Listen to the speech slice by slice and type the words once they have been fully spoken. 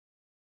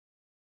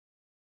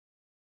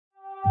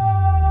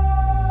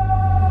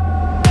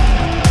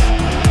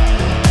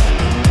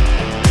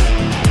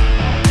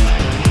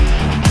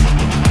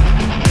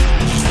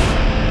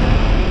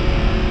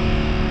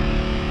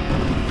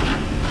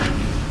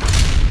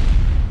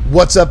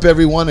What's up,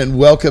 everyone, and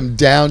welcome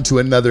down to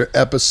another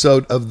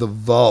episode of The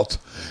Vault.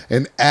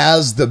 And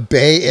as the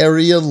Bay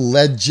Area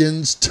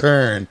legends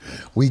turn,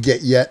 we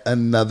get yet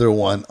another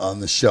one on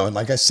the show. And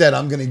like I said,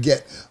 I'm going to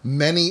get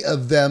many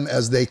of them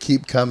as they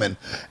keep coming.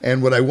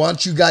 And what I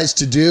want you guys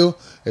to do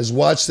is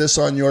watch this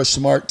on your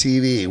smart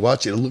TV.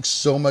 Watch it. It looks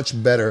so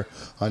much better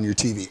on your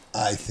TV,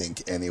 I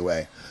think,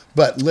 anyway.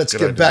 But let's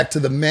get back to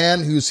the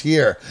man who's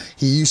here.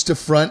 He used to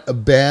front a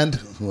band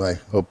who I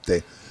hope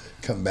they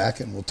come back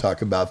and we'll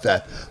talk about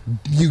that.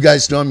 You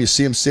guys know him. You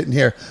see him sitting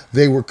here.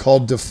 They were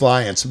called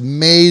Defiance.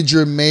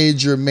 Major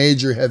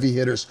heavy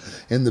hitters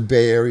in the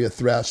Bay Area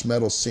thrash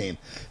metal scene.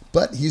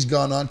 But he's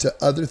gone on to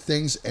other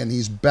things, and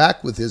he's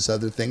back with his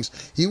other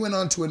things. He went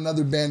on to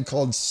another band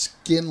called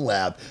Skin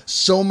Lab.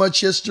 So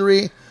much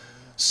history,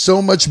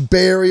 so much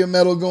Bay Area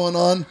metal going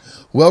on.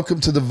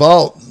 Welcome to the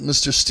Vault,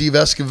 Mr. Steev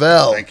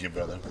Esquivel. Thank you,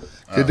 brother.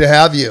 Good to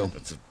have you.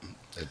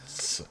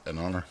 It's an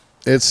honor.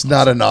 It's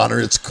not an honor.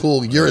 It's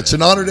cool. It's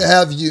an honor to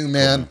have you,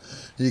 man.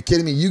 Are you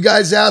kidding me? You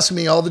guys ask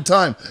me all the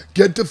time,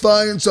 get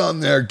Defiance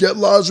on there, get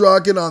Laws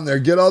Rocket on there,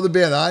 get all the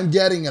band. I'm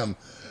getting them.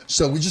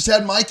 So we just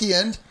had Mikey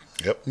in.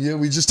 Yep. Yeah,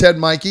 we just had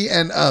Mikey,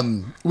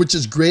 and which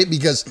is great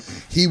because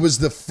he was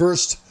the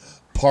first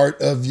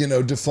part of,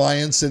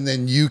 Defiance, and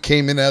then you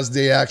came in as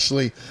they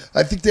actually,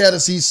 I think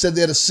he said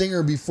they had a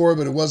singer before,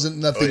 but it wasn't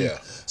nothing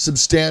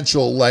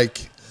substantial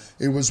like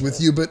it was with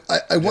you. But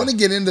I want to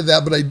get into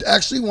that, but I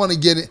actually want to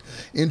get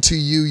into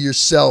you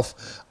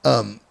yourself.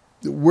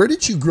 Where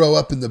did you grow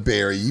up in the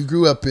Bay Area? You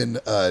grew up in...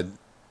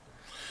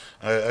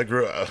 I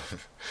grew up...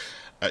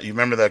 You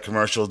remember that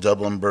commercial,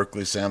 Dublin,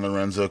 Berkeley, San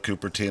Lorenzo,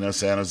 Cupertino,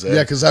 San Jose?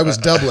 Yeah, because I was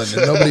Dublin,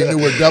 and nobody knew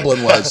where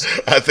Dublin was.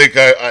 I think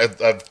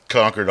I've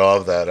conquered all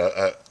of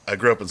that. I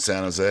grew up in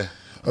San Jose.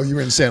 Oh, you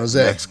were in San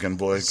Jose. Mexican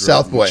boy.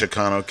 South boy.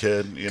 Chicano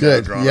kid.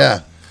 Good, yeah.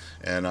 Up.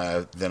 And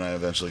then I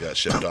eventually got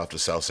shipped off to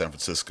South San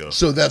Francisco.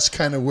 So that's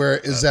kind of where,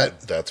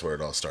 That's where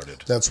it all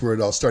started. That's where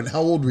it all started. How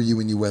old were you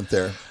when you went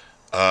there?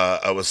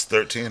 I was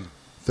 13.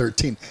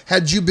 13.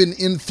 Had you been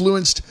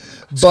influenced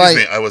by...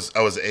 Excuse me,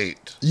 I was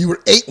 8. You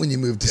were 8 when you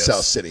moved to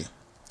South City.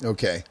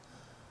 Okay.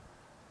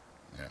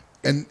 Yeah.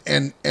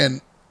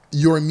 And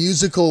your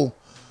musical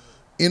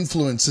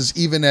influences,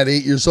 even at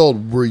 8 years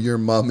old, were your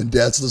mom and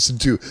dad's listen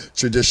to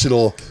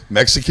traditional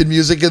Mexican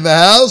music in the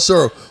house,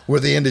 or were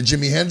they into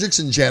Jimi Hendrix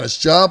and Janis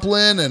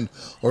Joplin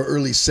or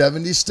early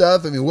 70s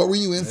stuff? I mean, what were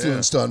you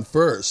influenced on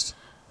first?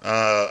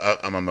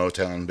 I'm a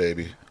Motown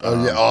baby.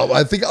 Oh yeah,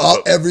 I think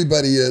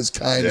everybody is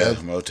kind of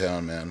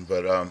Motown, man.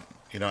 But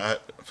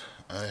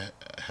I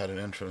had an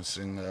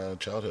interesting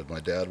childhood. My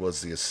dad was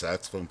the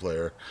saxophone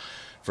player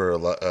for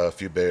a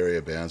few Bay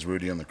Area bands,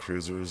 Rudy and the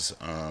Cruisers,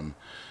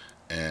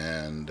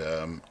 and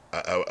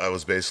I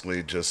was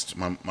basically just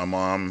my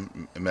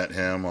mom met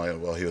him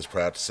while he was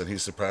practicing. He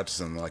used to practice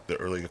in like the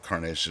early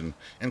incarnation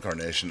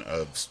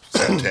of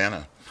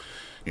Santana.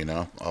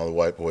 All the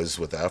white boys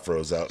with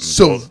afros out.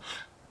 And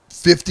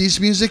 50s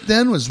music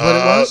then was what it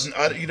was?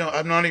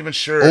 I'm not even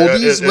sure.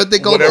 Oldies? What they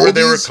called whatever oldies?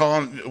 They were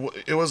calling,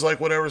 it was like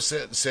whatever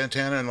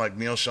Santana and like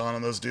Neil Sean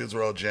and those dudes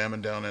were all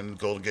jamming down in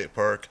Golden Gate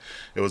Park.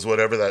 It was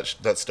whatever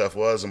that stuff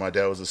was, and my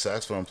dad was a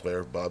saxophone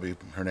player, Bobby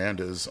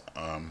Hernandez.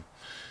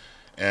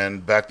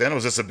 And back then it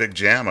was just a big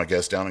jam, I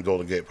guess, down in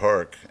Golden Gate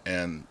Park.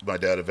 And my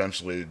dad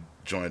eventually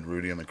joined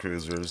Rudy and the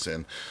Cruisers,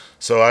 and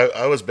so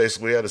I was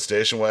basically at a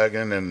station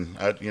wagon, and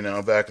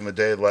back in the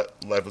day,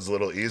 life was a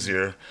little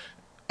easier.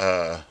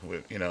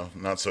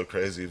 Not so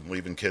crazy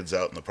leaving kids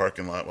out in the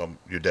parking lot while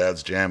your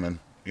dad's jamming.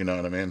 You know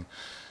what I mean?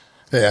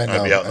 Yeah, I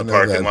know. I'd be out in the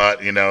parking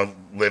lot,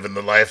 living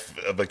the life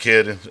of a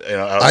kid,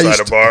 outside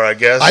a bar, I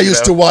guess. I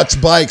used to watch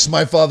bikes.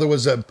 My father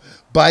was a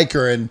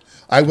biker, and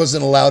I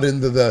wasn't allowed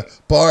into the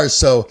bars,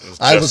 so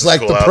I was like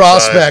the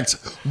prospect.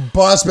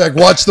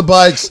 Watch the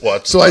bikes.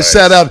 I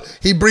sat out.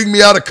 He'd bring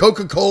me out a can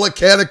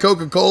of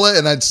Coca-Cola,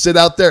 and I'd sit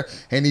out there,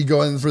 and he'd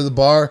go in for the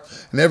bar,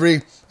 and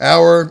every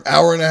hour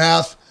and a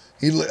half,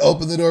 he'd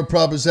open the door,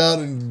 prop us out,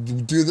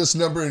 and do this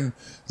number and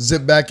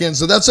zip back in.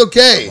 So that's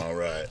okay. All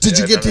right. Did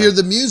you get to hear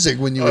the music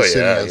when you were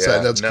sitting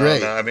outside? That's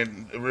great. No, I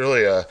mean,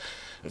 really,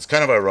 it's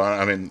kind of ironic.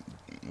 I mean,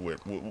 we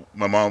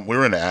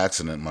were in an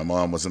accident. My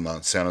mom was in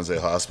the San Jose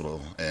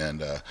hospital,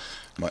 and it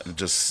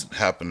just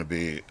happened to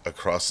be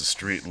across the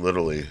street,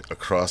 literally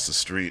across the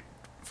street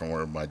from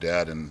where my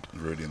dad and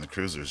Rudy and the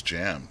Cruisers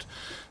jammed.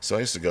 So I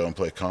used to go and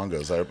play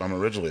congos. I'm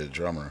originally a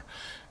drummer,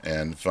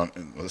 and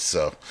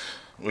so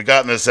we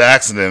got in this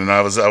accident, and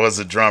I was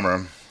a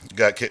drummer.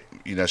 Got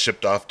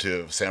shipped off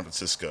to San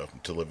Francisco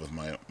to live with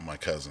my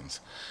cousins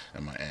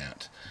and my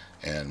aunt,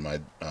 and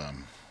I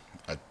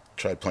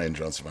tried playing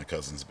drums for my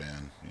cousin's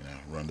band.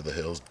 Run to the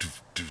hills,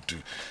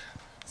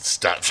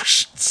 stop,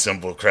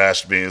 cymbal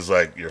crashed me. He's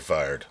like, "You're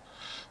fired.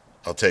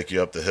 I'll take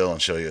you up the hill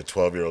and show you a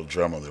 12-year-old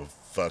drummer that'll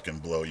fucking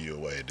blow you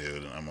away,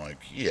 dude." And I'm like,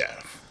 yeah,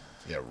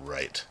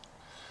 right.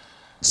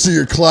 So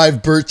your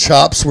Clive Burt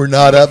chops were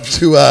not up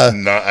to...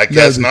 No, I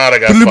guess not. I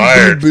got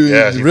fired.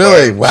 Yeah,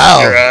 really? Fired.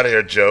 Wow. You're out of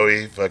here,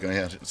 Joey. Fucking.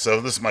 Yeah. So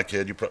this is my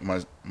kid.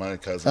 My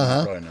cousin.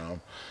 You probably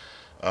know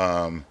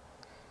him.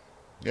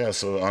 Yeah,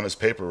 so on his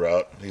paper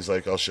route, he's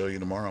like, "I'll show you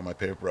tomorrow on my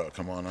paper route.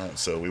 Come on out."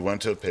 So we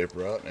went to a paper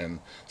route and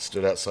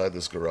stood outside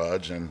this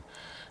garage, and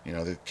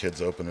the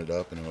kids opened it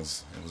up, and it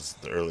was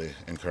the early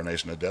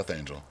incarnation of Death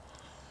Angel.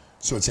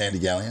 So it's Andy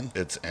Gallion?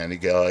 It's Andy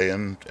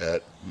Gallion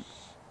at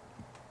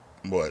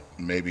what,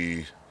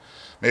 maybe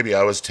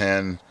I was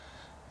 10,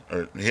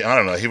 or I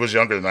don't know. He was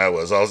younger than I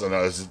was. I was a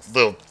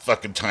little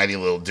fucking tiny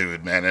little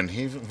dude, man, and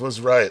he was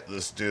right.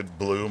 This dude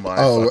blew my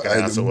fucking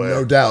ass away.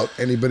 No doubt.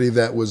 Anybody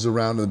that was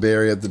around in the Bay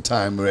Area at the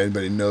time, or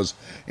anybody knows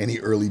any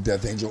early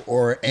Death Angel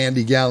or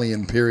Andy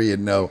Gallion,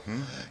 period,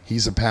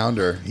 he's a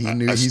pounder.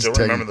 I still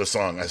remember the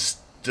song. I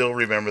still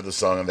remember the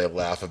song, and they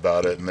laugh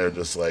about it, and they're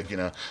just like,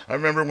 I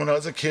remember when I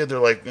was a kid, they're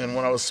like, and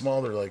when I was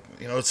small, they're like,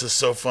 it's just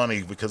so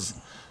funny because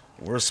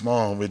we're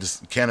small, and we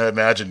just can't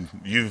imagine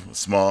you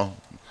small,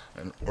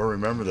 or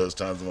remember those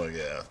times. I'm like,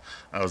 yeah,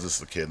 I was just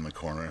the kid in the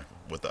corner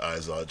with the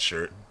Izod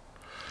shirt.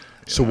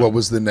 So what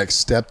was the next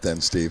step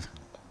then, Steve?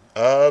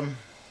 Well,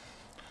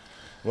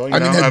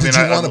 did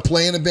you want to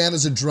play in a band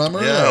as a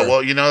drummer? Yeah,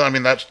 or? Well,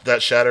 that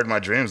shattered my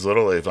dreams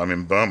literally.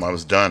 Boom, I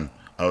was done.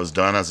 I was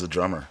done as a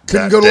drummer.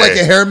 Couldn't go to like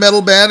a hair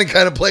metal band and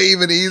kind of play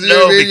even easier?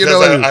 No,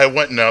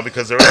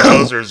 because there were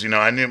posers.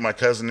 I knew my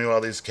cousin knew all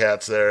these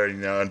cats there.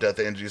 And Death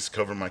Angel used to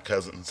cover my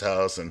cousin's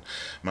house, and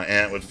my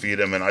aunt would feed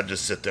him, and I'd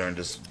just sit there and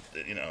just,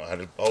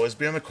 I'd always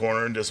be in the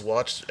corner and just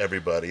watch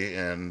everybody.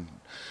 And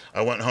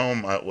I went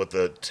home with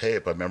the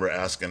tape. I remember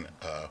asking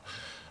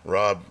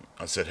Rob.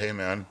 I said, "Hey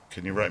man,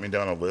 can you write me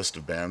down a list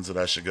of bands that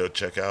I should go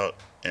check out?"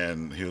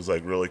 And he was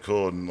like really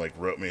cool and like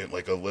wrote me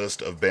like a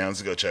list of bands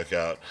to go check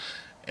out.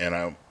 And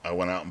I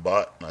went out and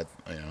bought, I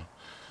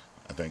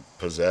think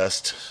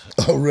Possessed.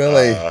 Oh,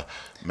 really?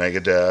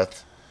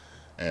 Megadeth,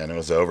 and it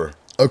was over.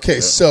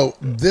 Okay, so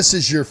this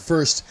is your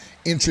first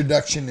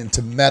introduction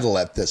into metal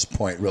at this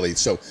point, really.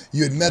 So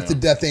you had met the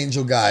Death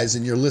Angel guys,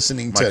 and you're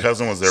listening to my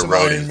cousin was their some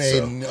roadie. Iron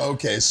Maiden.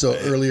 Okay, so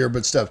earlier,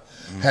 but stuff.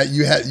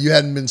 You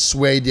hadn't been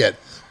swayed yet.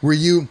 Were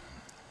you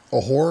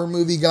a horror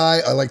movie guy?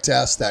 I like to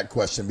ask that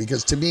question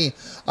because to me,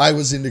 I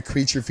was into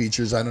creature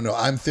features. I don't know.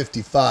 I'm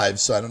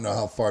 55, so I don't know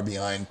how far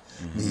behind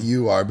me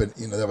you are, but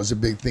that was a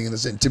big thing in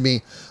this. And to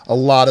me, a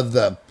lot of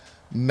the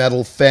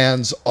metal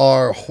fans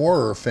are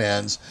horror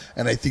fans,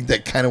 and I think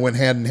that kind of went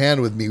hand in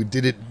hand with me.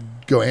 Did it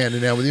go hand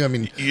in hand with you?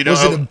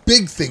 Was it a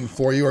big thing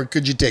for you, or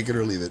could you take it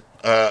or leave it?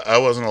 I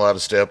wasn't allowed to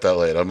stay up that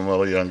late. I'm a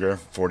little younger,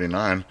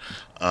 49.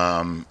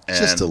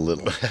 Just a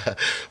little.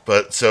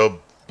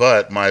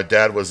 But my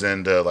dad was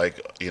into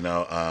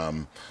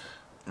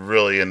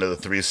really into the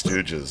Three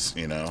Stooges,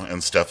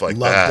 and stuff like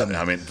that.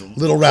 Them.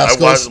 Little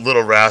Rascals. I watched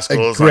Little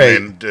Rascals.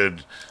 Great.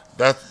 Dude,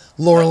 that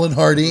Laurel and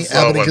Hardy,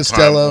 Abbott and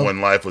Costello.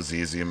 When life was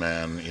easy,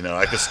 man.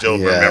 I could still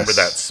remember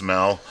that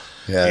smell.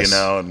 Yes.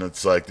 And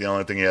it's like the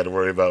only thing you had to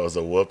worry about was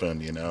a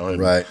whooping, and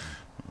right.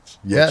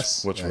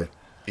 Which were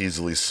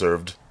easily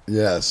served.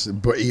 Yes,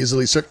 but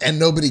easily served, and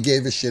nobody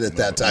gave a shit at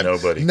that time.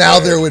 Nobody. Now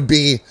there would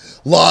be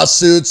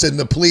lawsuits and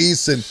the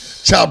police and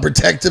child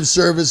protective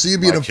service. So you'd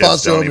be in a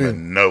foster home. Don't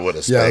even know what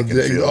a spanking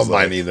feels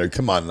like. Mine either.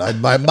 Come on,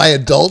 my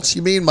adults.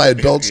 You mean my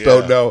adults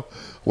don't know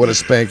what a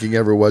spanking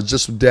ever was?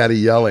 Just daddy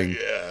yelling.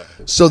 Yeah.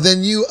 So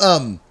then you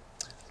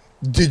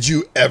did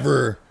you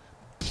ever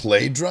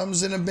play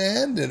drums in a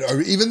band? Or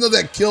even though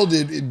that killed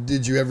it,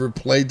 did you ever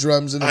play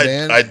drums in a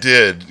band? I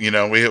did. We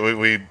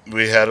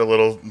had a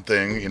little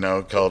thing,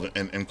 called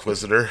an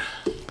Inquisitor.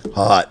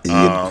 Hot,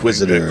 the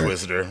Inquisitor.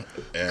 Inquisitor.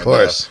 And, of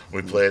course.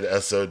 We played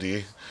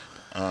SOD,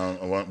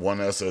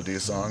 one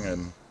SOD song,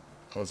 and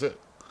that was it.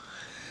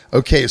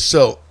 Okay,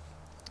 so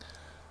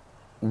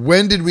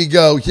when did we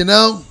go,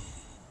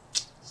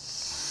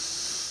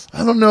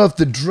 I don't know if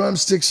the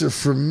drumsticks are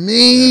for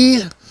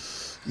me,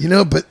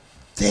 but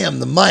damn,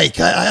 the mic.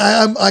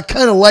 I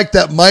kind of like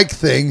that mic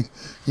thing.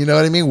 You know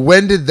what I mean?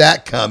 When did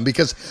that come?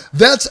 Because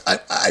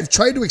I've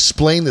tried to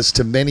explain this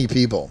to many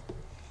people.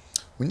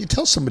 When you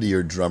tell somebody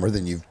you're a drummer,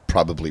 then you've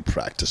probably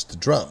practiced the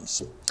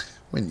drums.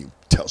 When you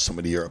tell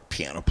somebody you're a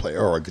piano player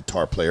or a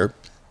guitar player,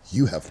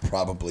 you have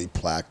probably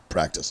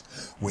practiced.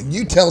 When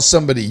you tell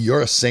somebody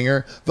you're a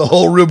singer, the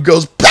whole room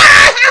goes,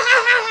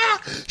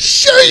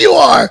 sure you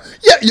are.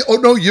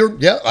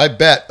 Yeah. I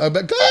bet.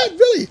 God,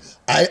 really?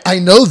 I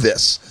know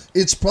this.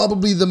 It's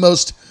probably the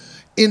most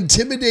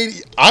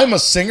intimidating. I'm a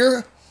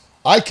singer.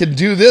 I can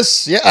do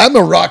this. Yeah, I'm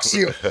a rock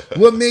singer.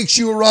 What makes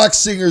you a rock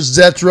singer,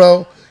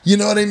 Zetro? You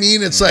know what I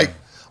mean? It's like,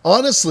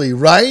 honestly,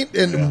 right?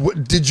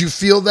 And did you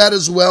feel that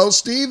as well,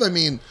 Steve?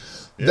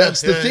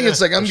 That's the thing.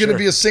 It's like, I'm going to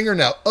be a singer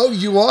now. Oh,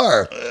 you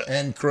are.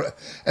 And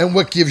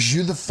what gives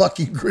you the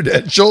fucking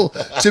credential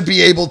to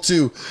be able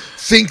to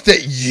think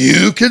that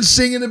you can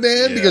sing in a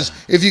band? Because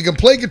if you can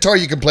play guitar,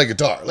 you can play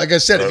guitar. Like I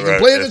said, if you can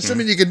play an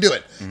instrument, you can do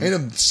it.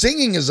 And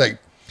singing is like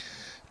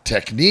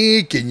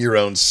technique and your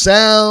own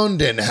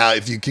sound and how,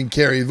 if you can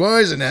carry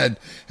voice and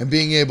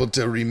being able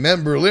to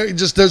remember lyrics.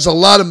 Just there's a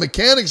lot of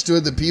mechanics to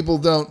it that people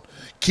don't.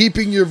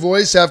 Keeping your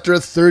voice after a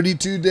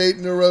 32-date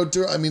in a row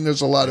tour. There's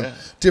a lot of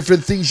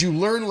different things you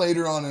learn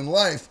later on in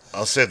life.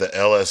 I'll say the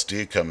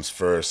LSD comes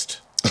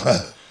first.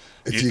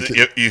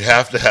 You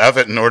have to have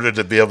it in order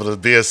to be able to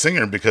be a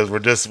singer, because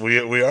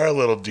we are a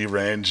little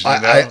deranged.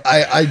 You know?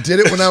 I did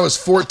it when I was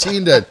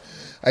 14 to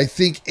I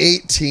think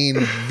 18,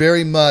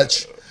 very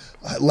much.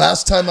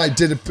 Last time I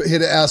did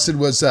hit acid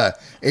was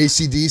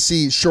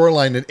AC/DC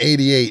Shoreline in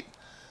 '88.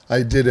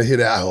 I did a hit.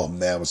 Oh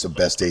man, it was the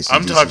best AC/DC.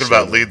 I'm talking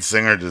about lead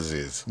singer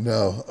disease.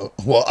 No,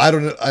 well, I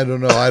don't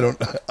know.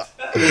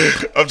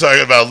 I'm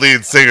talking about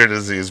lead singer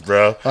disease,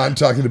 bro. I'm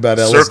talking about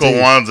LSD. Circle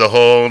One's a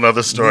whole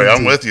nother story.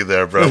 I'm with you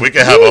there, bro. We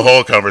can have a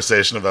whole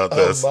conversation about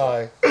this.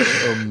 Oh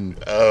my.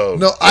 Oh,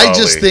 no, I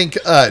just think.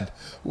 I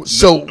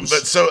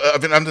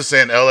mean, I'm just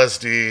saying,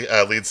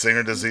 LSD, lead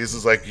singer disease,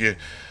 is like you.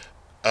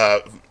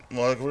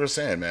 Well, like we were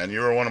saying, man,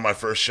 you were one of my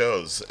first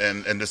shows,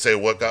 and to say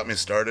what got me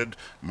started,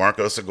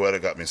 Marco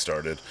Segueta got me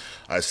started.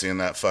 I seen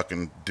that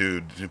fucking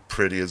dude,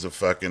 pretty as a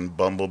fucking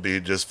bumblebee,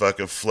 just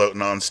fucking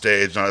floating on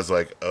stage, and I was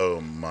like, oh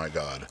my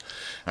god.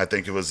 I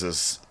think it was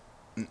his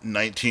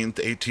 19th,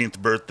 18th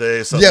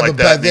birthday, something like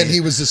that. Yeah, but by then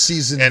he was a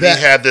seasoned vet. And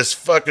he had this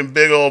fucking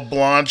big old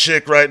blonde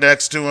chick right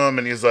next to him,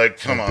 and he's like,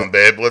 come on,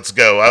 babe, let's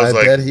go. I was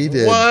like, bet he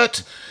did.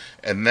 What?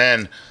 And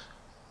then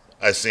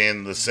I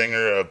seen the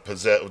singer of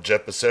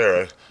Jet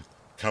Becerra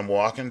come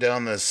walking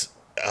down this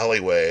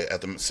alleyway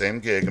at the same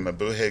gig in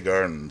Mabuhay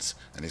Gardens,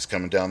 and he's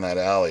coming down that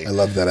alley. I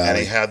love that alley. And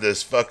he had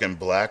this fucking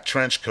black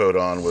trench coat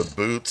on with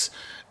boots,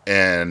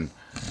 and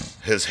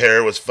his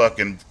hair was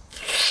fucking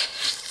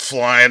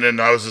flying, and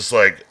I was just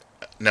like,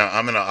 now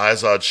I'm in an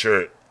Izod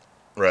shirt,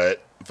 right,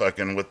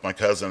 fucking with my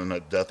cousin in a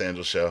Death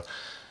Angel show.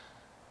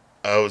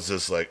 I was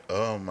just like,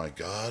 oh my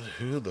god,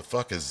 who the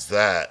fuck is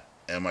that?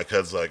 And my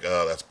cousin's like,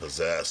 oh, that's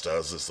Possessed. I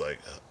was just like,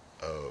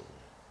 oh.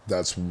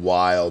 That's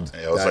wild.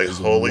 I was like,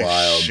 holy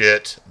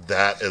shit,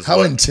 that is how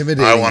what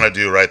intimidating I want to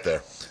do right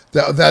there.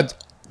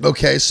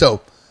 Okay,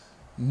 so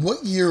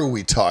what year are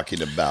we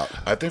talking about?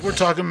 I think we're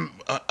talking,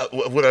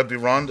 would I be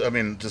wrong? I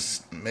mean,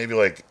 just maybe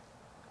like,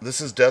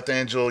 this is Death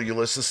Angel,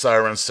 Ulysses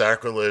Siren,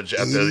 Sacrilege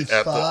at the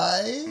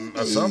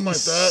something like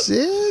that.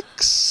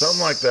 86?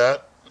 Something like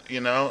that,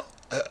 you know?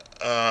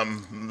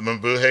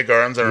 Mabuhay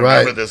Gardens. I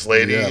remember this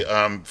lady.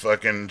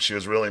 Fucking, she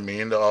was really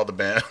mean to all the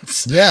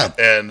bands. Yeah,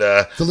 and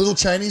the little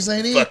Chinese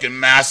lady, fucking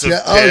massive. Yeah.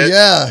 Tits.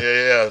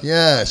 Oh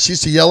yeah. She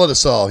used to yell at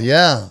us all.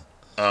 Yeah.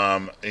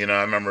 You know,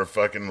 I remember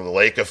fucking the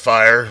Lake of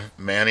Fire,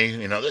 Manny.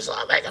 You know, there's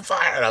a Lake of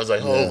Fire, and I was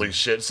like, holy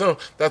shit. So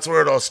that's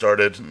where it all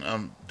started.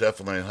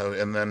 Definitely,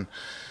 and then,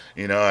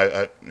 you know,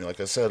 I like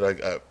I said,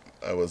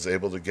 I was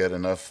able to get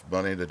enough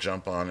money to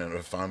jump on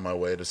and find my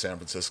way to San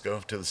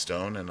Francisco to the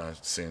Stone, and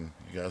I've seen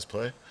you guys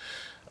play.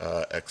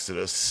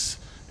 Exodus,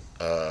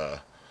 what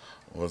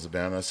was the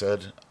band I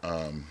said?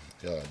 God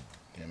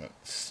damn it,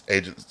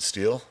 Agent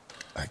Steel.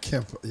 I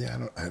can't.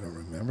 Yeah, I don't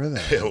remember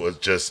that. It was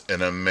just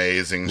an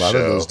amazing show. A lot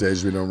of those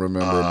days we don't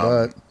remember,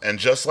 but and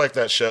just like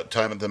that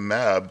time at the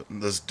Mab,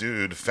 this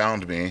dude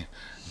found me.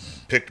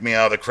 Picked me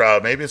out of the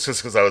crowd. Maybe it's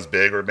just because I was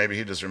big, or maybe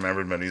he just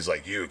remembered me and he's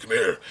like, you, come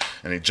here.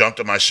 And he jumped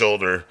on my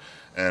shoulder,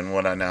 and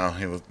what I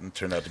know,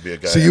 turned out to be a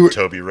guy named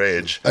Toby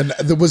Rage. And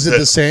was it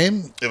the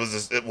same? It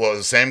was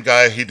the same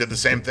guy. He did the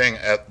same thing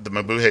at the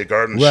Mabuhay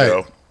Garden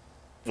show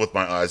with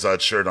my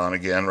Izod shirt on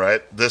again,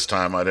 right? This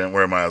time I didn't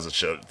wear my Izod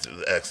shirt to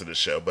the Exodus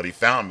show, but he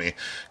found me,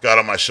 got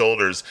on my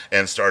shoulders,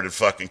 and started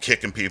fucking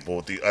kicking people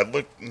with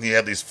he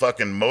had these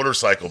fucking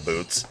motorcycle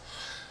boots,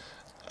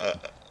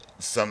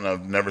 something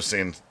I've never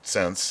seen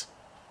since.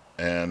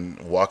 And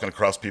walking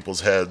across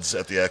people's heads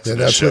at the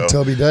Exodus show. That's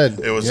what Toby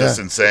did. It was just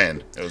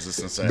insane.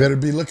 Better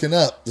be looking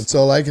up. That's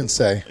all I can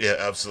say. Yeah,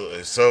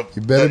 absolutely. So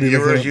you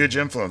were a huge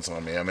influence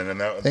on me. I mean, and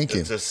thank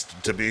you.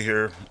 Just to be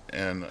here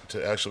and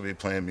to actually be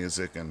playing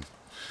music, and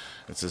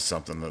it's just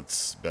something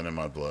that's been in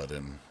my blood,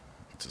 and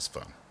it's just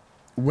fun.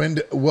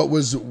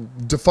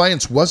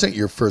 Defiance wasn't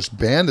your first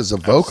band as a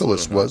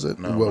vocalist, was it?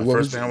 No, my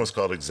first band was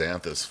called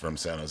Xanthus from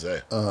San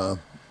Jose.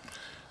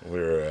 We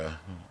were,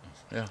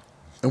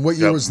 And what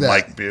year was that?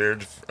 Mike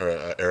Beard,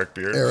 or Eric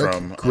Beard.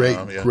 From great.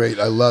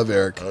 I love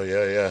Eric. Oh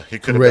yeah. He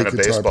could have been a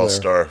baseball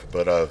star,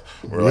 but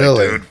we're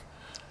really? Like,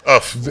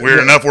 dude. Weird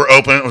enough. We're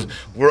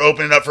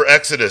opening up for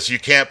Exodus. You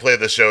can't play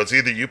this show. It's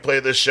either you play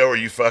this show or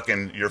you're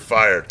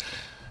fired.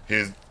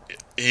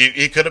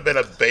 He could have been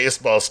a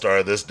baseball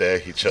star this day.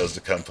 He chose to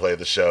come play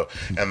the show,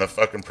 and the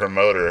fucking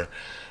promoter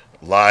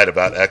lied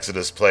about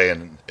Exodus play,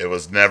 and it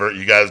was never.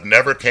 You guys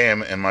never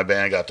came, and my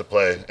band got to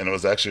play, and it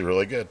was actually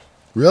really good.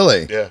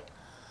 Really? Yeah.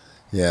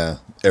 Yeah,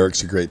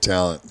 Eric's a great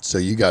talent. So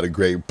you got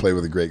play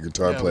with a great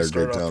guitar player. We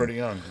started off pretty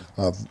young.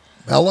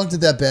 How long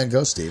did that band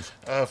go, Steve?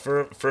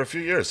 For a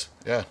few years,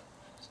 yeah.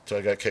 So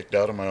I got kicked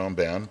out of my own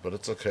band, but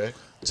it's okay.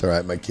 It's all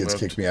right. My kids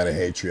kicked me out of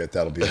Hatred.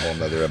 That'll be a whole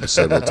nother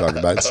episode we'll talk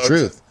about. It's the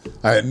truth.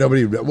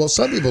 Well,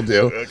 some people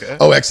do. Okay.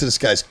 Oh, Exodus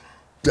guys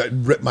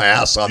rip my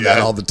ass on that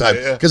all the time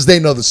because they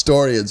know the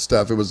story and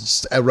stuff. It was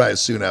just right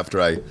soon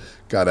after I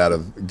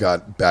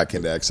got back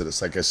into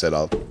Exodus. Like I said,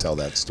 I'll tell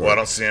that story. Well, I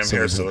don't see him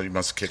here, so you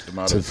must have kicked him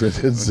out of the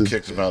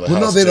house.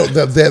 No, they don't.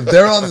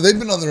 They've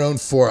been on their own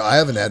I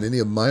haven't had any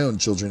of my own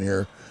children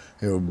here,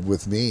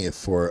 with me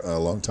for a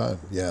long time.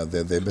 Yeah,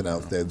 they've been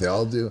out there. They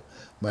all do.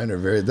 Mine are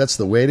very. That's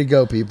the way to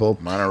go, people.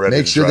 Mine are ready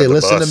Make to sure drive they the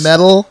listen bus. to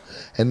metal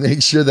and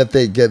make sure that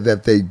they get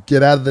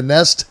out of the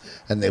nest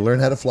and they learn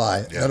how to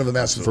fly. Yeah, None of them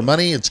asking for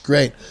absolutely. money. It's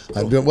great.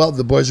 I'm doing well.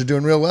 The boys are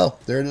doing real well.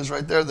 There it is,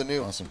 right there. The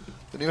new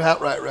Hat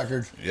Right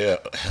record Yeah.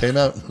 came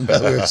out. We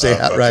would say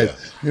Hat Fuck Right. yeah.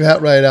 New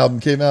Hat Right album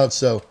came out,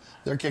 so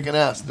they're kicking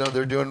ass. No,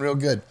 they're doing real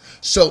good.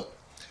 So,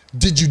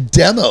 did you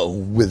demo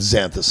with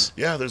Xanthus?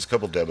 Yeah, there's a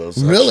couple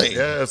demos. Really?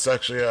 Actually. Yeah, it's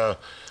actually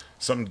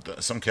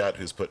some cat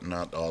who's putting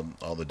out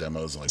all the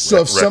demos. Like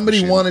So if somebody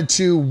Machine. wanted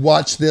to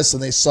watch this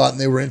and they saw it and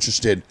they were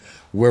interested,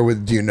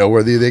 do you know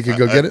where they could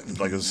go get it?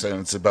 Like I was saying,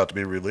 it's about to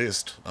be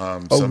released.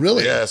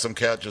 Really? Yeah, some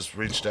cat just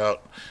reached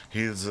out.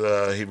 He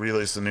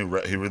released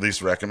he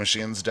released Wrecking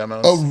Machines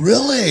demos. Oh,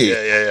 really?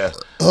 Yeah.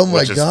 Oh, my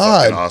Which is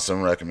God. fucking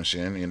awesome, Wrecking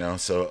Machine. You know,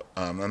 so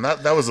and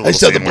that was a little. I used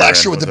to have the scene black we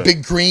shirt were with in the with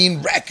big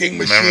green wrecking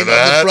machine on Remember the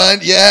that?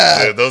 front.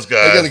 Yeah. Dude, those I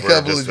guys got a were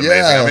couple just of, amazing.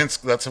 yeah. I mean,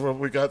 that's where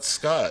we got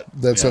Scott.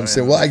 That's You what I'm know,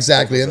 saying. and- Well,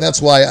 exactly. And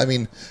that's why,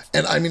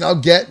 I'll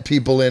get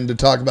people in to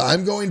talk about,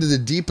 I'm going to the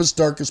deepest,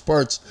 darkest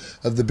parts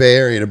of the Bay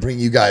Area to bring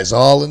you guys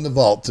all in the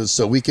vault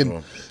so we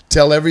can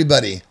tell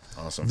everybody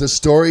Awesome. the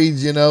story,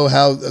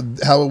 how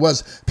it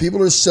was.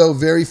 People are so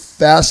very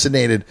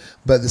fascinated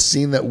by the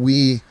scene that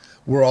we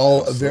were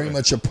all very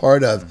much a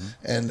part of.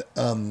 And,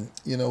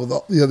 with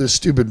all the other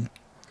stupid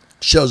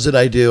shows that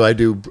I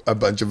do a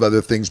bunch of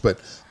other things, but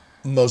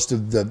most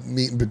of the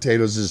meat and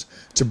potatoes is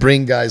to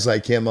bring guys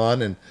like him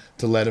on and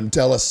to let him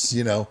tell us,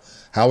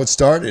 how it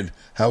started,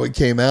 how it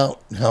came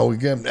out, how it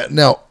came.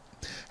 Now,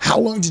 how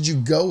long did you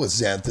go with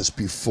Xanthus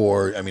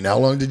before? I mean, how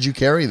long did you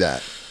carry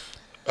that?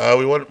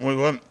 We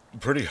went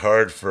pretty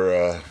hard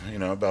for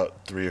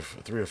about three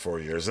or 4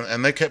 years,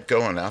 and they kept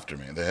going after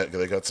me.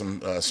 They got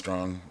some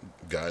strong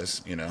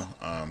guys.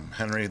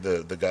 Henry,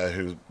 the guy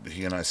who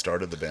he and I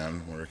started the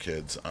band when we were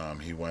kids,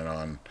 he went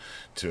on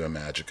to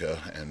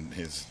Magica, and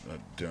he's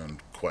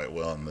doing quite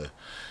well in the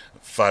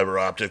fiber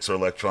optics or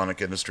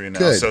electronic industry now.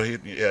 Good. So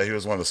he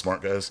was one of the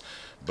smart guys.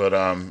 But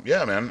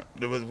yeah, man,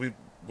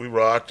 we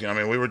rocked. I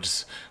mean,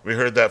 we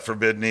heard that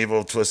Forbidden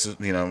Evil twisted.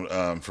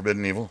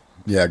 Forbidden Evil.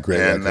 Yeah, great.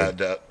 And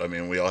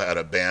record. we all had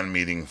a band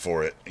meeting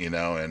for it,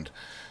 and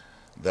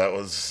that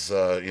was,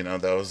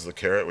 that was the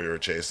carrot we were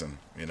chasing,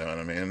 you know what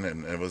I mean?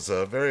 And it was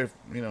very,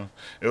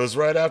 it was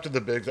right after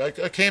the big, I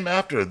came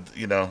after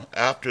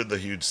the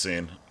huge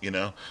scene,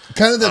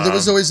 Kind of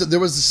that. There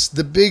was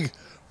the big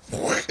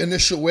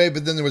initial wave,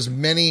 but then there was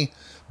many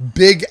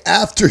big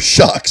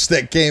aftershocks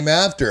that came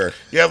after.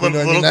 Yeah,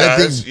 little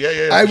guys.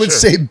 I would sure.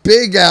 say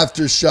big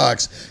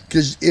aftershocks,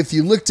 because if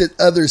you looked at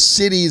other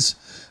cities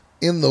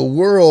in the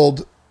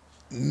world,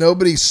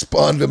 nobody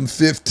spawned them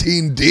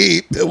 15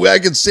 deep. I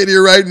can sit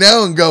here right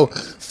now and go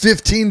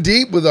 15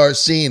 deep with our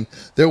scene.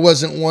 There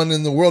wasn't one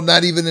in the world,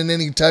 not even in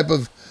any type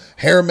of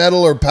hair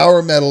metal or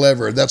power metal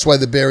ever. That's why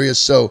the Bay Area is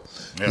so,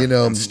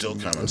 it's still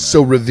coming,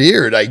 so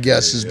revered, I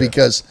guess, is Yeah.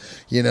 because,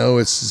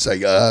 it's just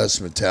like us,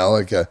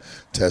 Metallica,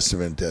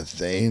 Testament, Death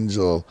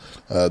Angel,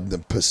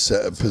 the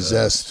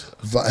Possessed,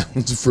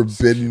 Violence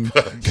Forbidden,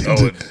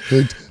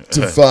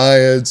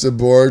 Defiance,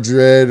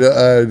 Aborted,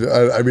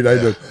 I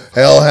know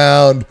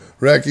Hellhound,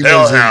 Wrecking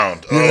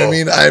Hellhound. You know what I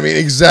mean? I mean,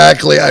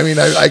 exactly. I mean,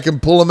 I can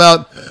pull them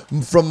out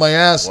from my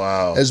ass.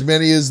 Wow. As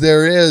many as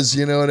there is.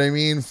 You know what I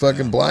mean?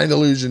 Fucking Blind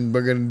Illusion.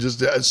 Fucking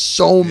just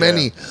so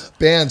many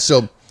bands.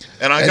 So.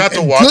 And I got to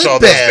and watch good all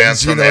those bands,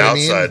 bands you from know the what I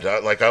mean?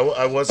 outside.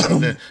 I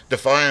wasn't in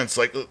Defiance.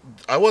 Like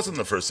I wasn't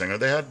the first singer.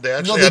 They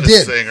actually they had a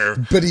did,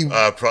 singer, but he-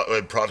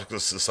 Product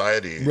of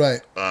Society,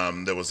 Right.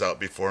 That was out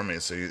before me.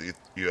 So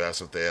you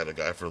asked if they had a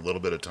guy for a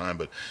little bit of time,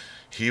 but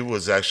he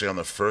was actually on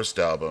the first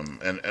album.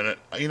 And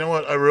you know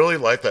what? I really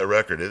like that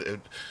record.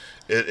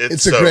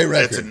 It's a great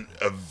record.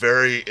 It's a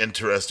very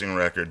interesting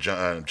record.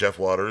 Jeff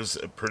Waters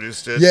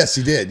produced it. Yes,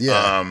 he did.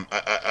 Yeah.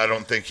 I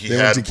don't think he They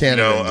went had to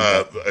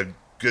Canada a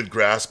good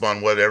grasp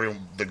on what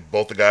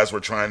both the guys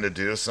were trying to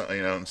do. So,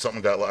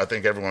 something got. I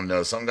think everyone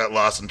knows something got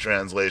lost in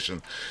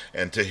translation.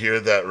 And to hear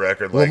that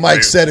record, Well,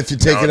 Mike said if you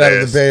take it out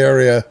of the Bay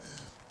Area,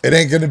 it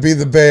ain't going to be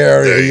the Bay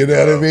Area. There You you know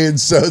what I go. mean?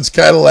 So it's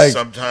kind of like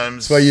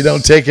sometimes that's why you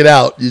don't take it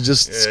out. You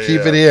just Yeah,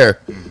 keep yeah. it here.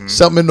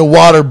 Something in the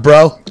water,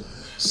 bro.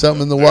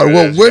 Something in the water. it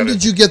Well, is. when You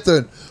did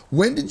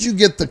you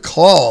get the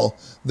call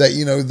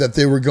that that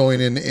they were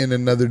going in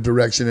another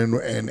direction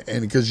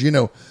and because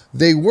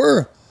they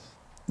were.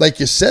 Like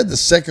you said, the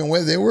second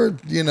wave, they were,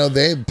 they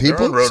had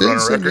people. on Roadrunner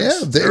citizens, Records. yeah,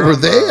 They're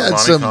on, they had Monty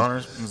some.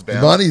 Connor's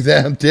band. Monty,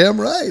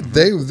 damn right.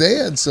 They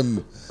had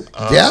some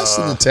gas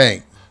in the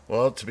tank.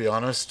 Well, to be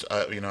honest,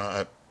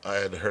 I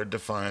had heard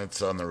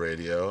Defiance on the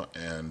radio,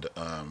 and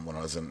when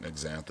I was in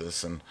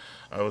Xanthus, and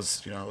I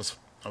was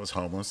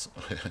homeless,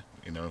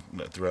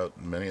 throughout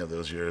many of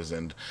those years,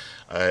 and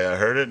I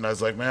heard it, and I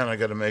was like, man, I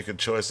got to make a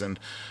choice, and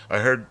I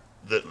heard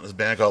that this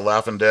band called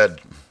Laughing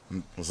Dead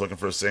was looking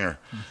for a singer.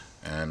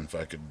 And if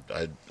I could,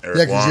 Eric Yeah,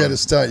 because Wong, you had to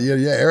start. Yeah,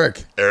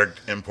 Eric. Eric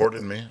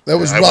imported me. That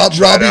was I went and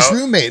tried Robbie's out.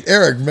 roommate,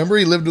 Eric. Remember,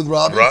 he lived with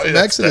Robbie from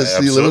Exodus.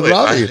 He lived with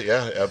Absolutely.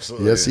 Robbie. Yeah,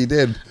 absolutely. Yes, he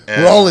did.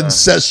 And, We're all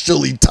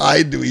ancestrally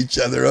tied to each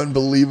other,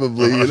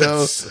 unbelievably. You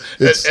know,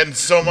 and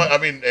so much. I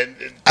mean,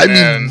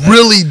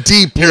 really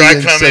deeply. Here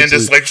I come in,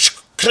 just like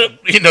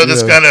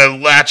this Yeah. kind of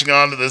latching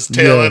onto this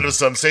tail Yeah. end of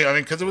something. I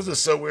mean, because it was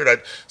just so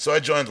weird. So I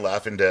joined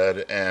Laughing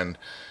Dead, and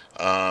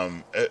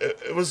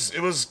it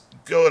was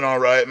going all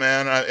right,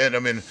 man. I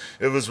mean,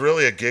 it was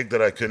really a gig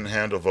that I couldn't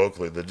handle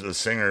vocally.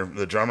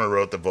 The drummer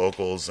wrote the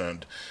vocals,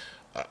 and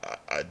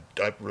I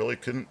really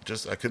couldn't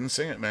I couldn't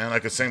sing it, man. I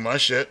could sing my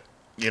shit,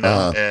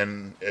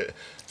 and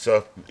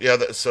so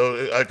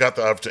I got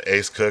the opportunity.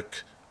 Ace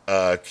Cook,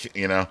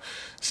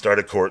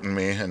 started courting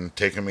me and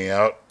taking me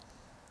out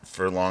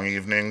for long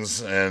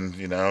evenings, and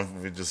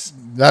we just.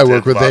 I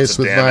work with lots Ace of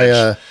with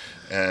damage.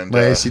 my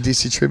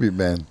AC/DC tribute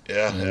band.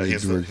 Yeah, he he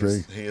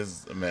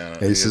is a man.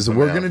 Ace is.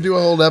 We're gonna do a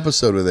whole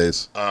episode with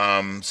Ace.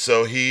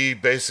 So he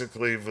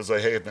basically was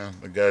like, "Hey, man,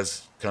 the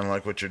guys kind of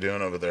like what you're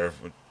doing over there.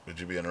 Would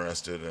you be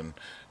interested?" And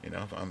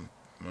I'm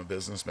a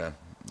businessman.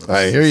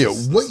 I hear you.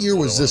 What year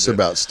was this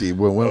about, Steve?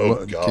 Can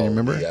you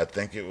remember? Yeah, I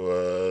think it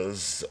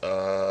was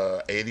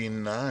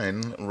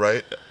 89,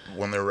 right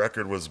when their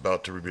record was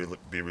about to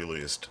be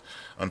released.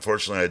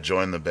 Unfortunately, I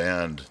joined the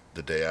band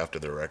the day after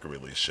their record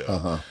release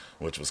show,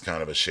 which was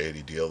kind of a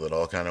shady deal that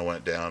all kind of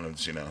went down.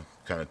 It's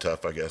kind of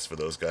tough, I guess, for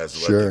those guys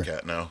to let the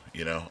cat know.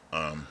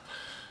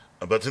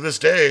 But to this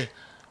day,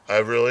 I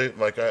really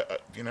like. I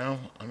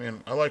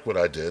like what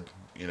I did.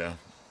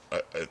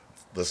 I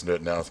listen to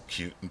it now, it's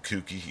cute and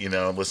kooky.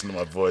 Listen to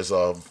my voice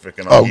all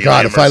freaking. Oh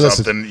God, if I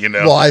listen,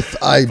 well,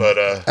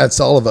 but that's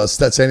all of us.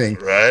 That's anything.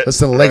 Right.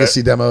 Listen to the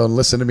Legacy demo and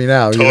listen to me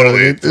now.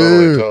 Totally,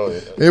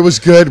 totally. It was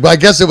good. Well, I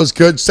guess it was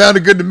good.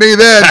 Sounded good to me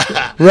then,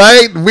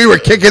 right? We were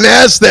kicking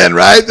ass then,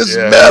 right? This is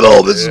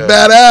metal. This is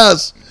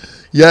badass.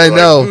 Yeah, I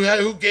know.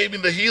 Who gave me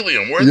the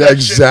helium? Where'd yeah, that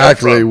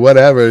exactly. shit come from?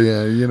 Whatever.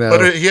 Yeah,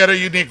 But he had a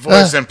unique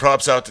voice, and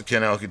props out to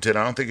Ken Elkington.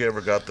 I don't think he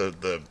ever got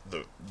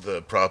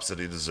the props that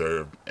he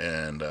deserved,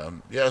 and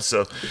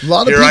so a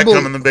lot of here people, I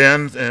come in the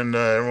band, and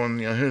everyone,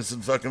 here's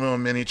some fucking little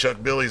mini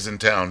Chuck Billy's in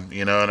town.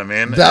 You know what I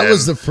mean? That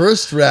was the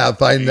first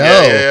rap. I know.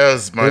 Yeah, it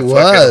was my fucking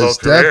whole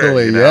career.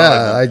 Definitely.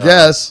 Yeah, I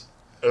guess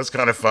it was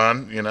kind of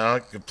fun. I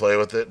could play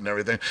with it and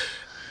everything.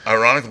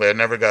 Ironically, I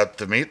never got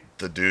to meet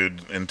the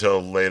dude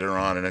until later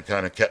on, and it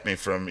kind of kept me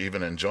from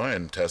even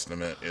enjoying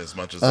Testament as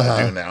much as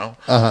I do now.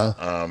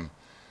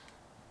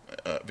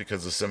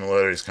 Because the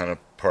similarities kind of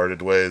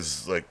parted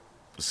ways, like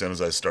as soon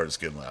as I started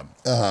Skin Lab,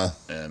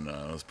 and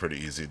it was pretty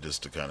easy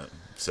just to kind of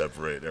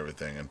separate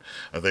everything. And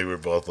I think we were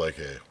both like,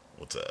 "Hey,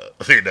 what's up?"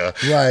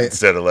 Right.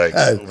 Instead of like,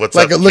 "What's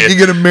like up, looking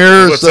kid? in a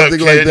mirror or What's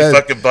something up, like kid? that." You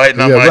fucking biting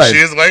on my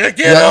shoes. Like I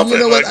can't help it. You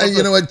know what? Like,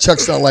 You know what?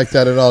 Chuck's not like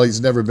that at all. He's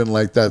never been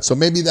like that. So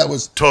maybe that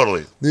was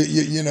totally.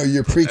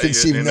 Your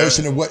preconceived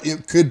notion of what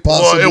it could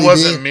possibly be. Well, it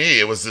wasn't me.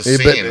 It was the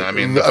scene. I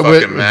mean, the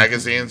fucking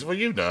magazines. Well,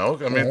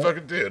 I mean,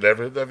 fucking dude.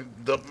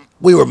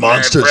 We were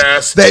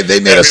monsters. They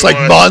made us like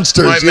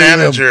monsters. My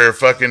manager,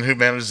 who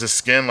managed the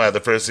Skin Lab, the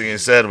first thing he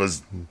said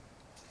was,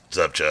 "What's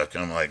up, Chuck?"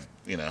 I'm like,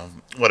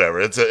 whatever.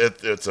 It's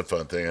a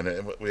fun thing,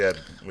 and we had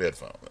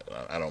fun.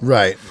 I don't.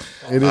 Right.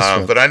 It is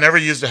fun. But I never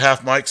used a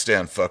half mic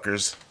stand,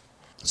 fuckers.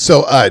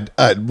 So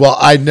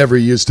I never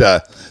used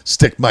a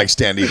stick mic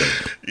stand either.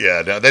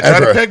 Yeah, no, they try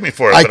to peg me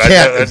for it,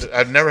 but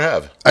I never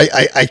have.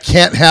 I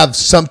can't have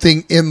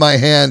something in my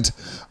hand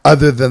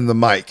other than the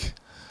mic.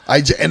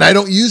 I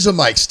don't use a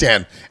mic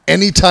stand.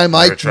 Anytime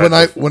I don't even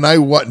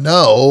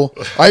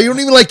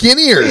like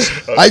in-ears.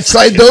 I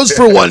tried those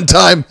for one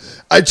time.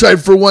 I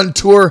tried for one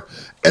tour,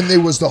 and it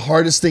was the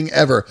hardest thing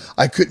ever.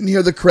 I couldn't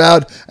hear the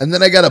crowd, and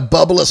then I got a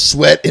bubble of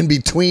sweat in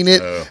between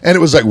it, and it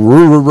was like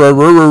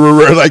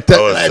like that.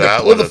 And I had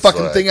to pull the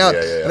fucking thing out,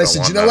 and I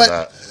said, "You know what?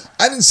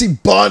 I didn't see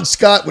Bon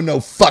Scott with no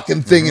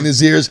fucking thing in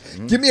his ears.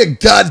 Give me a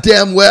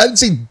goddamn way. I didn't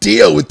see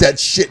Dio with that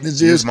shit in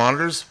his ears. Use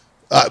monitors?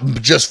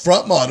 Just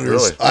front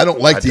monitors. Really? I don't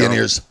like the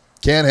in-ears.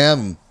 Can't have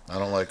them.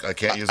 I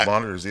can't use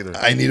monitors either.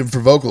 I need them for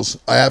vocals.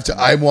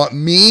 I want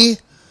me,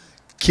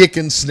 kick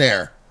and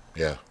snare.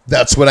 Yeah.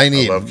 That's what I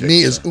need.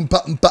 Me is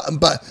oompa, oompa,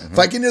 oompa. If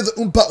I can hear the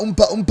oompa,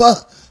 oompa,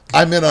 oompa,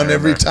 I'm in on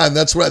every time.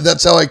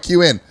 That's how I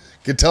cue in.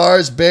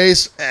 Guitars,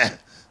 bass,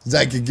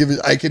 I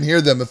can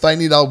hear them. If I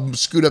need, I'll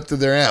scoot up to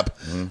their amp.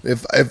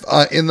 If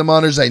in the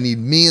monitors, I need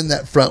me in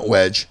that front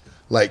wedge.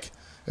 Like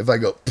if I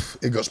go,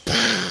 it goes,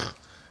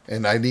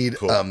 and I need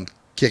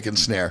kick and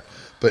snare.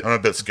 But I'm a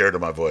bit scared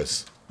of my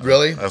voice.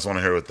 Really? I just want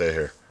to hear what they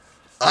hear.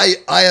 I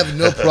have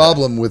no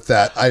problem with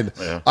that.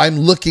 I'm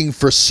looking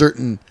for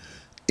certain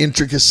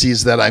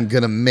intricacies that I'm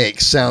gonna make,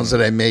 sounds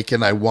that I make,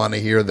 and I want to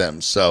hear them.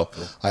 So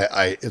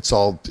it's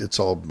all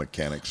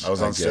mechanics. I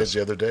was on stage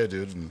the other day,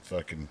 dude, and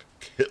fucking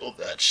killed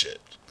that shit.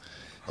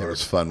 It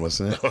was fun,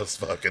 wasn't it? It was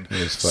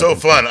so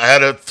fun. I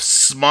had a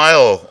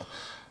smile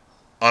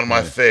on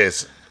my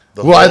face.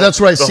 That's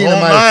what I seen in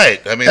my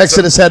night. I mean,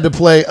 Exodus had to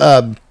play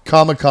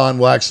Comic-Con,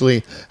 well,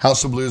 actually,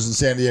 House of Blues in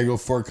San Diego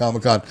for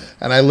Comic-Con,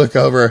 and I look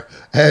over,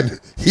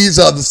 and he's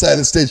on the side of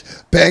the stage,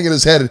 banging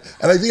his head,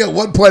 and I think at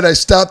one point I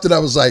stopped and I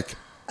was like,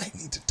 I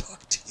need to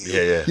talk to you.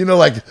 Yeah. You know,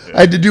 like, I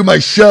had to do my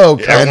show,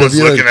 kind of.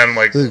 Everyone's looking at him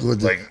like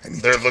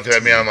they're looking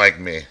at me, I'm like,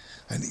 me.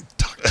 I need to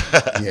talk to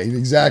you. Yeah,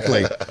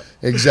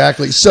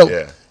 exactly.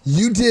 So,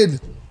 you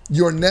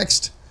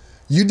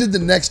did the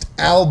next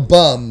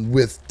album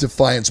with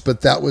Defiance, but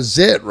that was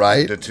it,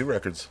 right? Did 2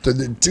 records.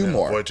 Two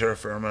more. Void Terra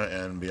Firma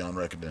and Beyond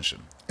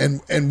Recognition.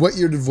 And what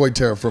year did Void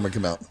Terra Firma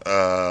come out?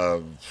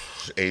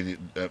 90.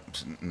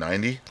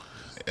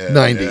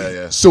 90.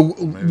 Yeah. So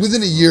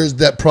within a year,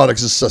 that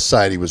Products of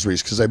Society was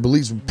released, because I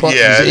believe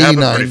Products was was 89. It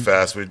happened pretty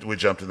fast. We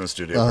jumped in the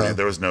studio.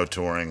 There was no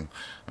touring.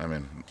 I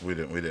mean, we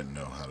didn't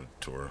know how to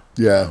tour.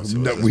 Yeah, So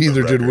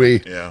neither did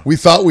we. Yeah. We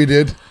thought we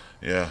did.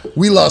 Yeah.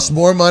 We lost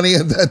more money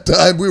at that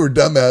time. We were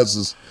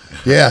dumbasses.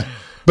 Yeah.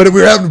 But we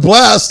were having a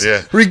blast.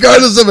 Yeah.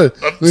 Regardless of it.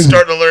 I'm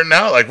starting to learn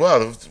now, like,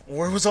 wow,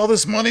 where was all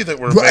this money that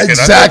we're making?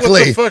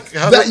 Exactly. What the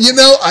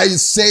fuck? I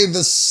say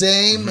the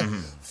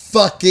same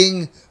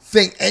fucking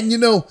thing. And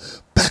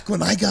back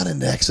when I got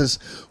into Nexus,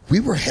 we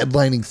were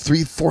headlining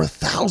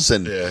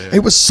 3,000-4,000. Yeah. It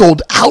was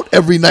sold out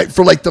every night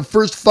for like the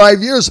first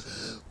 5 years.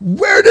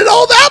 Where did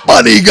all that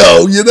money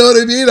go? You know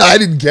what I mean? I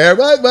didn't care.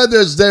 But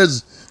there's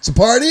it's a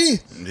party.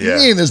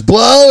 Yeah. There's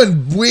blow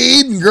and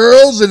weed and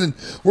girls, and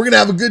we're gonna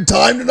have a good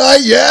time tonight.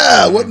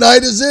 Yeah. What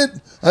night is it?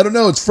 I don't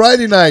know. It's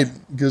Friday night,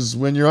 because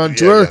when you're on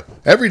tour,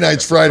 every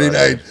night's Friday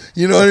night.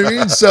 You know what I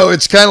mean? So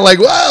it's kind of like,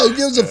 wow, who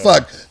gives a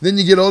fuck? Then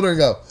you get older and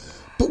go,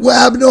 but what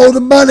happened to all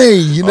the money?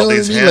 You know all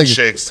these what I mean?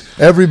 handshakes.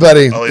 Like,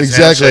 everybody, all these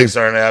exactly. handshakes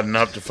aren't adding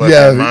up to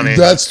fucking money.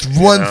 That's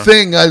one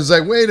thing. I was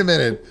like, wait a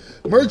minute.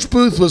 Merch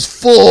booth was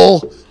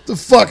full. The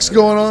fuck's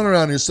going on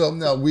around here? So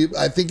now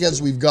I think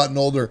as we've gotten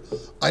older,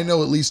 I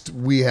know at least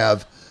we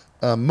have,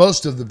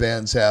 most of the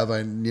bands have,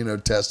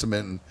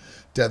 Testament and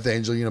Death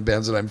Angel,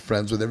 bands that I'm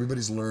friends with.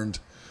 Everybody's learned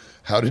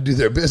how to do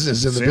their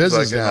business in the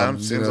business now.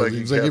 Seems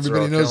like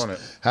everybody knows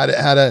how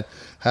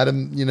to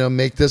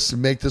make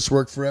this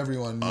work for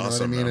everyone. You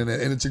awesome, know what I mean?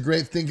 And it's a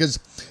great thing, because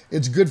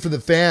it's good for the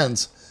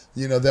fans.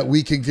 That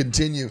we can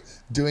continue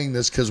doing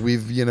this, because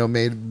we've,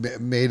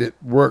 made it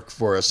work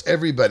for us,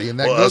 everybody, and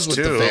that goes with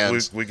the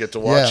fans. We get to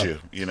watch you,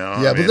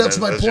 Yeah, but that's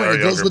my point.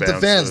 It goes with the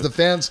fans. The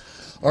fans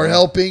are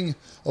helping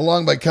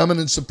along by coming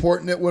and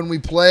supporting it when we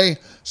play.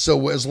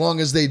 So as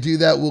long as they do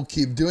that, we'll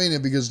keep doing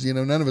it, because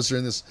none of us are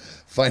in this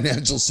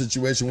financial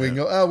situation where we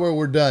can go,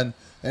 we're done.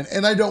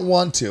 And I don't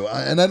want to,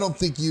 and I don't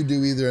think you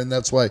do either, and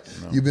that's why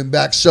you've been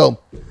back.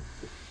 So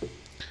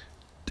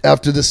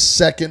after the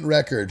second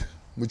record,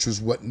 which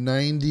was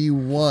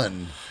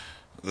 91.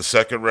 The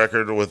second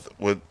record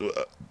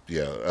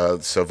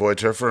so Void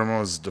Terra Firma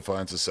was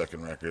Defiance's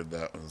second record.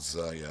 That was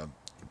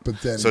But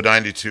then, so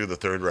 92, the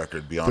third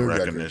record, Beyond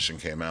Recognition,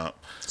 came out.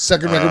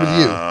 Second record with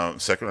you.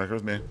 Second record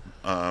with me.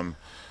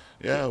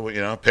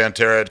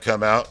 Pantera had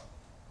come out.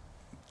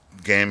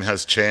 Game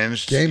has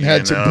changed.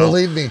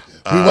 Believe me,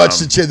 we watched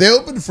the. They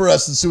opened for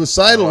us in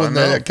Suicidal when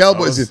the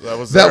Cowboys did.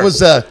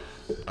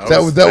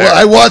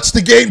 I watched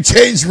the game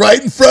change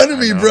right in front of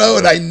me, bro,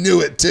 and I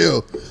knew it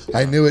too.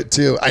 I knew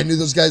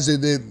those guys.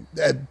 They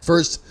at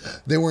first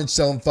they weren't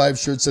selling 5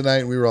 shirts a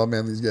night, and we were all,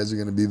 man, these guys are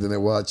going to be. Then they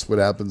watch what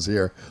happens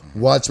here.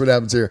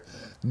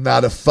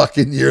 Not a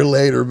fucking year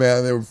later,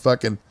 man, they were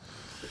fucking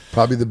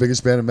probably the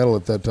biggest band of metal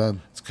at that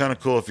time. It's kind of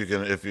cool if you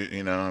it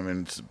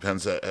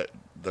depends.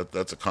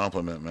 That's a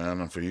compliment, man,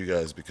 and for you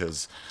guys,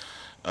 because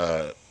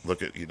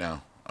look at you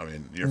now. I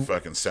mean, your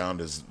fucking sound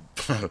is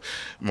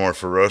more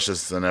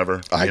ferocious than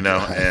ever, I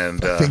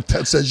think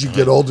that's as you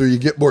get older, you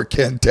get more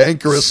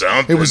cantankerous.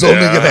 It was only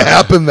going to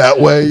happen that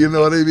way, you know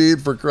what I mean?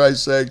 For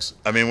Christ's sakes.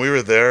 I mean, we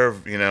were there,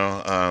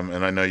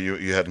 and I know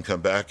you hadn't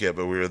come back yet,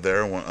 but we were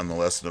there on the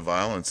Lesson of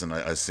Violence, and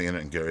I seen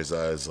it in Gary's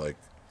eyes, like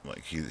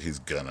he's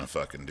gonna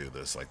fucking do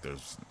this. Like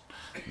this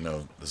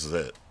is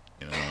it,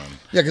 Yeah,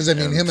 because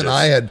him and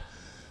I had.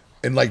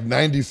 In like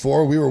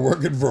 94, we were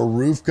working for a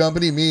roof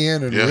company, me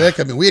and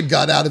Rick. I mean, we had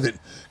got out of it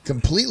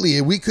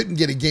completely. We couldn't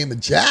get a game of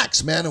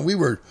jacks, man. And we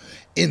were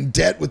in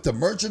debt with the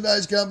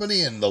merchandise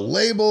company and the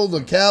label,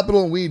 the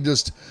capital. And we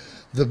just,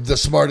 the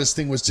smartest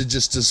thing was to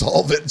just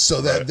dissolve it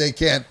so that they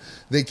can't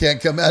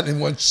come out. And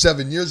once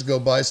 7 years go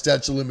by,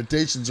 statute of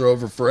limitations are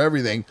over for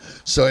everything.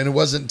 So, and it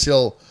wasn't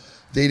until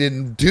they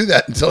didn't do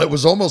that until it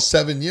was almost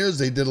 7 years.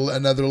 They did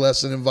another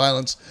Lesson in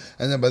Violence.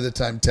 And then by the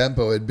time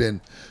Tempo had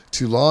been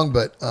too long,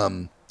 but,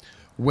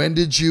 when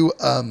did you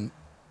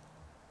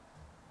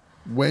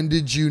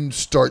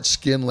start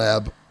Skin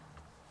Lab,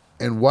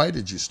 and why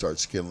did you start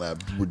Skin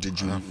Lab? Did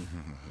you?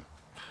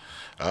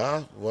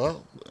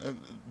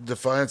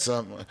 Defiance.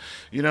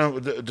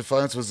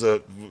 Defiance was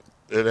it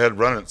had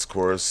run its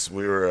course.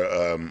 We were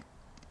a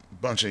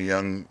bunch of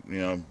young,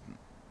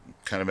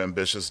 kind of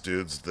ambitious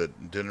dudes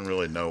that didn't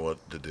really know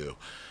what to do,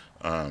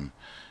 and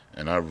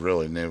I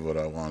really knew what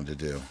I wanted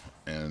to do,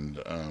 and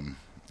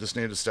just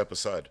needed to step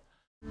aside.